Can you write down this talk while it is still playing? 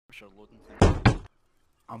your loading thing.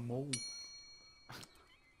 A mole. I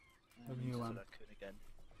New need to one. do that coon again.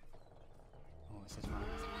 Oh, it says man.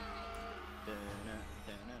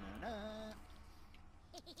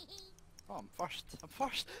 Oh, I'm first. I'm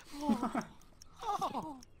first. Oh.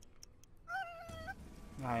 Oh.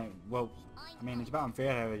 Right, well, I mean, it's a bit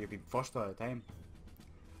unfair how you've been first all the time.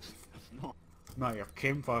 No. No, you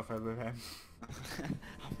came first every time.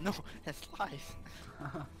 No, it's lies.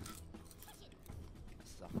 This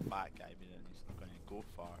is a fat guy, but he's not going to go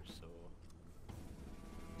far, so...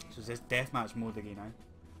 So is this deathmatch mode again now?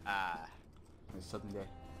 Ah. It's sudden death.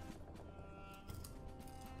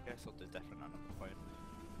 I guess I'll do different at another point.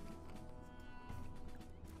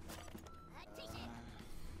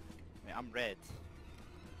 Wait, I'm red.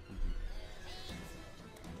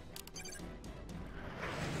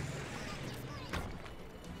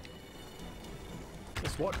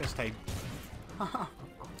 It's what this time? God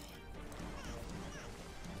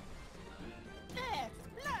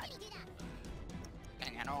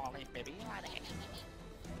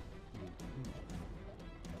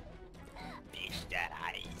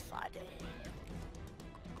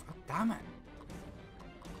damn it!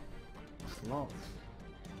 It's locked.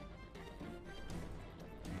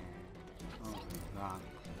 Oh, man.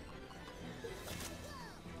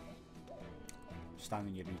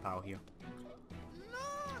 Standing your new pal here. No,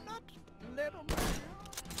 not little man.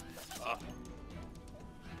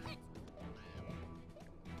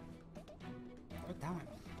 God damn it.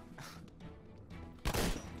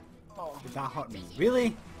 Did that hurt me?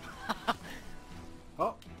 Really?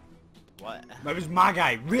 Oh, What? that was my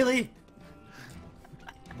guy. Really?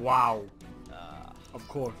 Wow. Of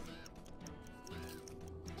course.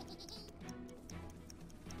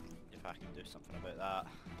 If I can do something about that.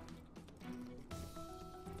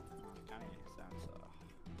 Can't you sense that?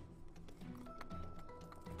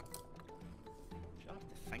 You have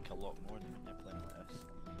to think a lot more than when you're playing like this.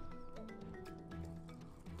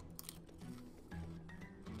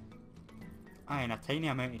 Aye, in a tiny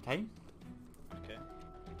amount of time. Okay.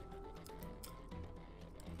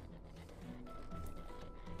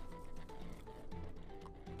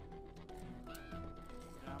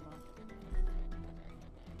 Drama.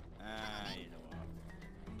 You know what?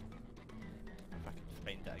 If I could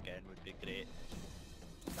find it again would be great.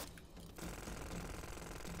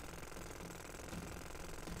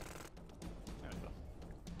 There we go.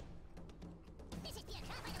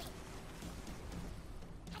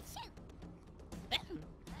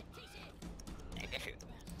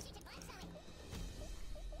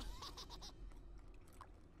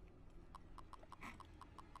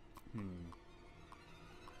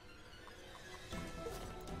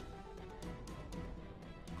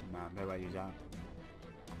 Man, where do I use that?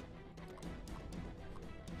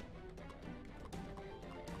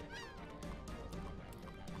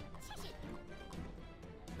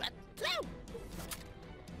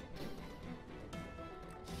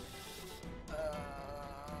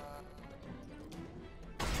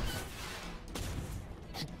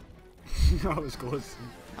 That was close.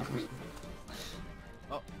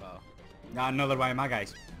 Oh, wow. Nah, another one of my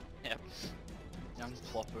guys. Yep. Young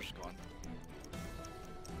Plopper's gone.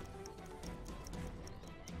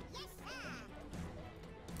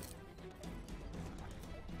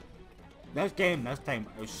 This game, this time,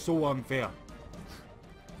 it was so unfair.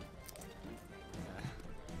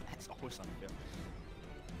 It's always unfair.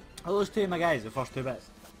 I lost two of my guys the first 2 bits.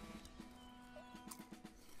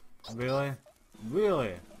 Really?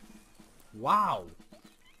 Really? Wow.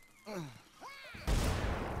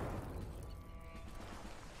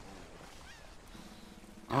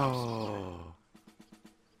 Oh.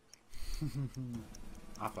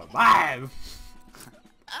 I survived.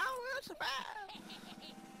 I will survive.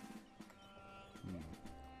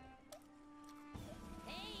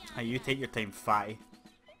 Hey, you take your time, fatty.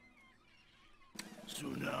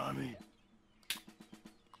 Tsunami.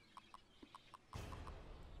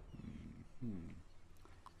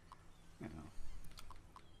 You know.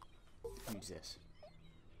 Use this.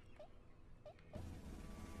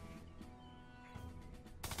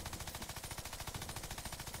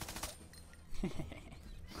 Looking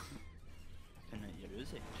at your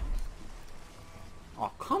Uzi.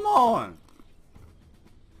 Oh, come on!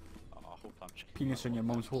 Oh, I hope I'm checking. Penis on your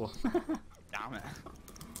mum's hole. Damn it.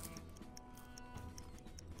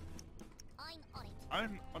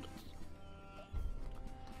 I'm on it.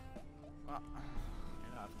 Well,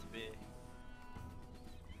 you have to be.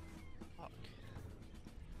 Fuck.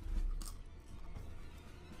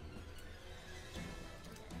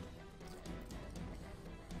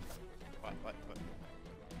 What?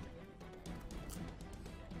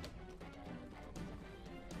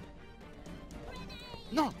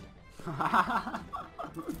 No! No!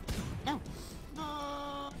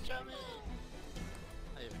 No! Jamie!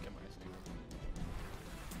 I even get my name.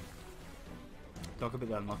 Talk about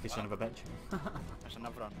the unlucky son of a bitch. There's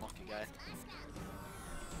another unlucky guy.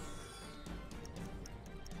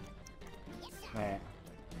 Right.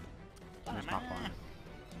 That's my plan.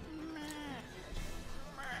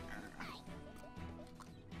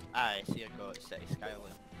 Aye, see I got City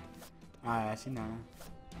Skyline. Aye, I seen that.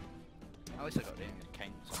 At least I got Rain of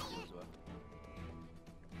King as well.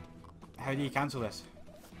 How do you cancel this?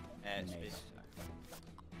 Nice. Space.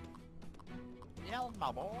 Yeah,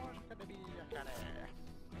 my boy's gonna be a caddy.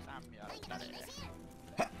 I'm your caddy.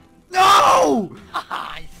 No!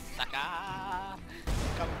 Haha, sucker!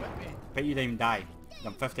 Come with me. Bet you didn't even die.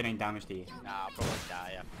 Done 59 damage to you. Nah, I'll probably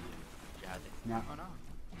die after you had it. Nah, Oh no.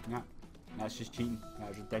 nah. That's just cheating. That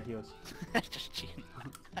was ridiculous. That's just cheating.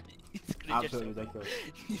 You screwed Absolutely yourself.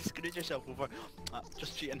 ridiculous. You screwed yourself over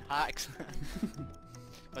just cheating hacks.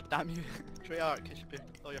 But damn you, Treyarch, it should be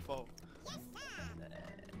all your fault.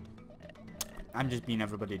 I'm just being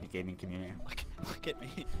everybody in the gaming community. Look at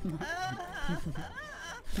me. Let's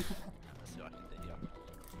see what I can do here.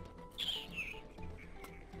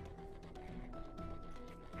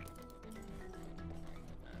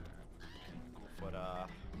 Go for a...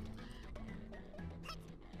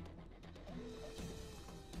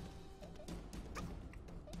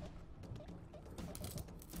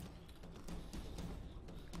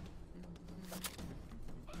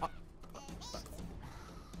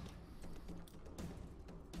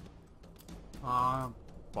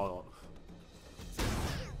 Bollocks.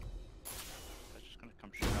 It's just gonna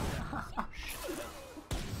come straight out there.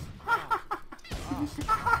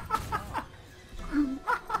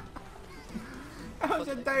 That was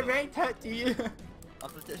a direct hit to you. I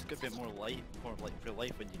thought this could be more light, more like real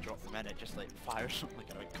life when you drop them in, it just like fires something like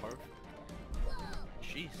a big curve.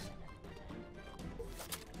 Jeez.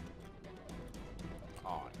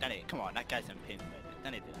 Oh, Danny, come on, that guy's in pain.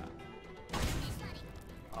 Danny did that.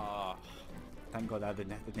 Oh. Thank God I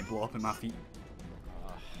didn't blow up in my feet.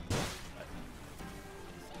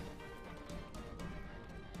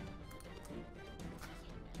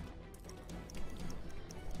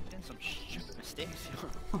 Doing some stupid mistakes here.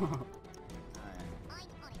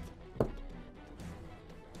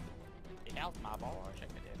 It helped my ball, check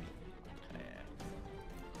it out.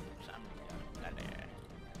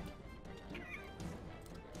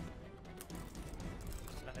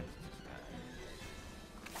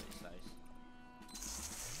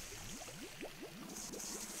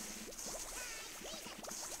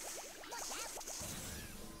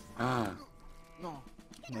 No.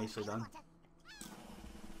 Nicely done.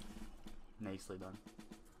 Nicely done.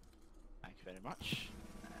 Thank you very much.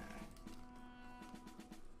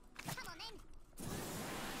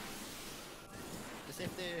 The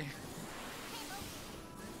safety.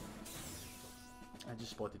 I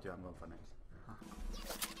just spotted you, I'm going for next.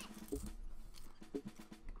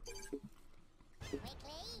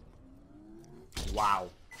 Wow.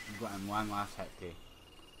 I've got him one last hit to.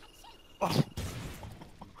 Oh.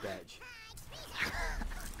 Bitch.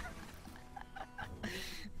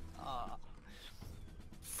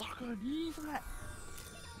 Sucker knees, isn't it?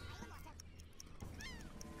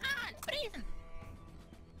 Ah, it's breathing.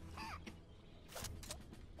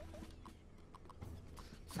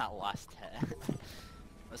 That last hit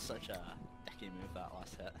was such a dicky move, that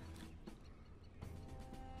last hit.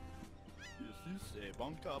 Is this a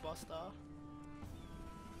bunker buster?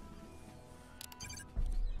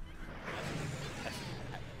 It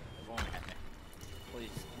won't hit me.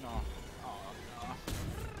 Please, no. Oh, no.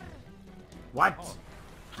 What? Oh.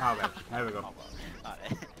 Oh, right. There we go. Oh, well.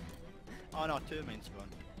 Alright. Oh no, two main spawn.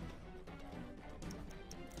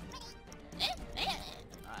 I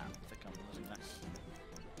think I'm losing this.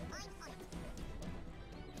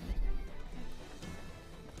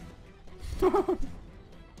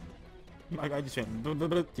 My guy just went blah, blah,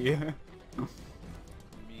 blah, to you. I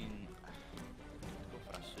mean, go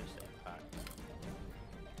for a suicide pact.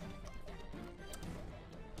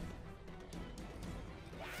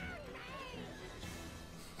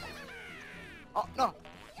 Oh no!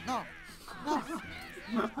 No! No!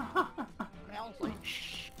 I was like,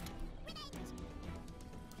 shh.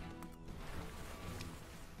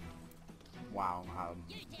 Wow,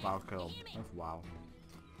 wow kill. That's wow.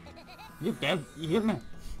 You dead? You hear me?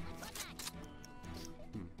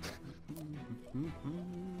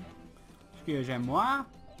 Excusez-moi.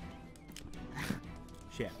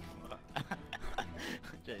 Shit.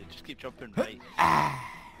 Just keep jumping right.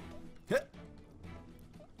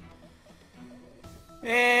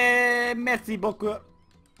 Merci beaucoup.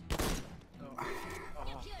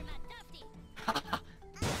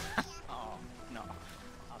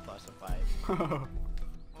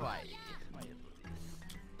 Why? Why you do this?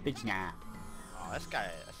 Big snap. Oh, this guy, I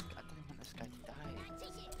don't want this guy to die.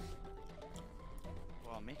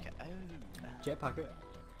 Well, make it out. Jetpack it.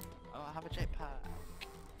 Oh, I have a jetpack.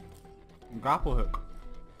 Grapple hook.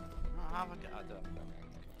 I have a I don't.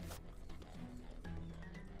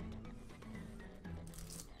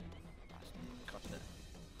 Got it.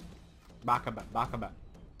 Back a bit, back a bit.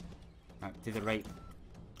 To the right.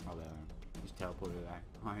 Oh, there. Just teleported there.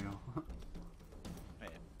 I know.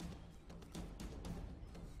 Right.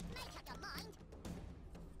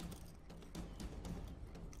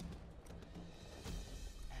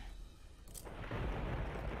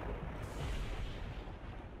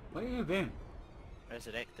 What are you doing?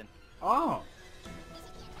 Resurrecting. Oh!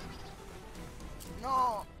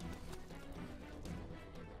 No!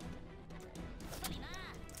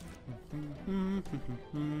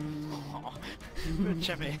 Oh,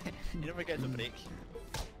 Jimmy, you never get a break.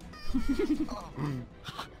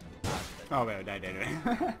 Oh, well, died anyway.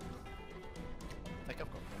 I think I've got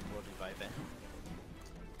one more revive in.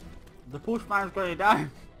 The postman's gonna die.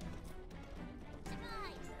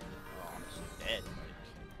 Oh, I'm so dead,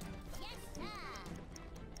 like.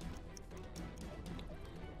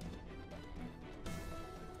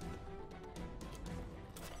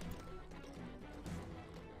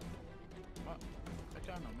 What? I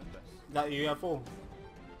can't move this. That UFO.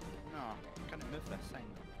 No, I can't move this thing.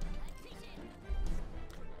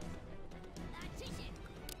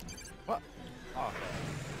 What? Oh, okay.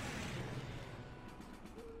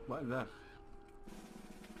 What is this?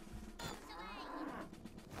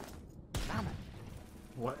 Damn it!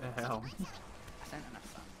 What the hell? I sent an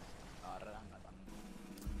assassin. Oh,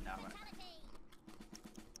 damn it.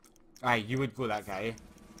 Aye, you would go that guy.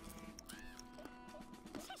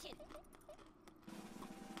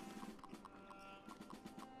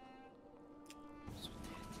 So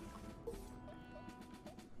dead.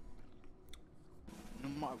 No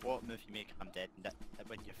matter what move you make, I'm dead.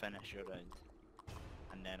 When you finish your round.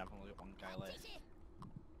 And then I've only got one guy left.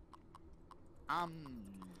 I'm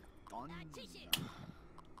done. Is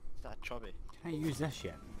that a chubby? Can I use this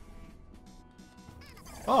yet?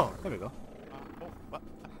 Oh, there we go. Oh, what?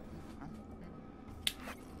 Huh? Can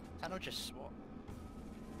I not just swap?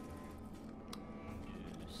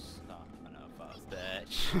 You son of a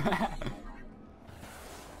bitch.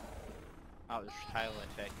 That was highly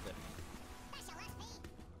effective.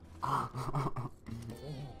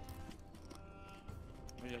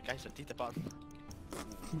 Well, you guys are teeth apart.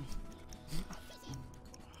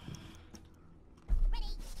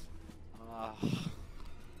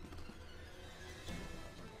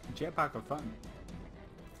 Jetpack are fun.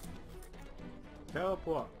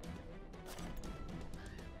 Teleport.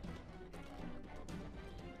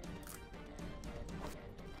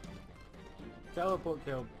 Teleport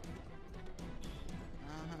kill.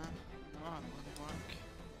 No, it wouldn't work.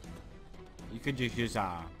 You could just use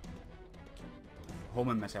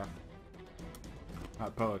homing myself.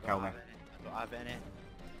 That'd probably kill me. I don't have any.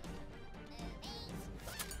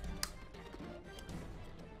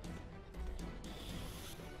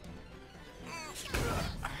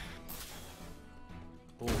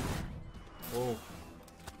 Oh.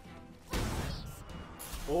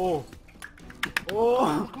 Oh.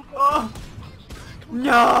 Oh. Oh.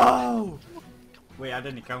 No! Wait, I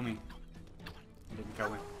didn't kill me. I didn't kill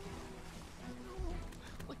me.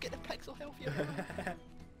 Look at the pixel health you have.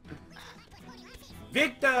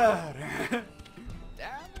 Victor!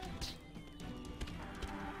 Damn it!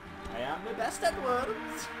 I am the best at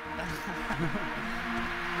words.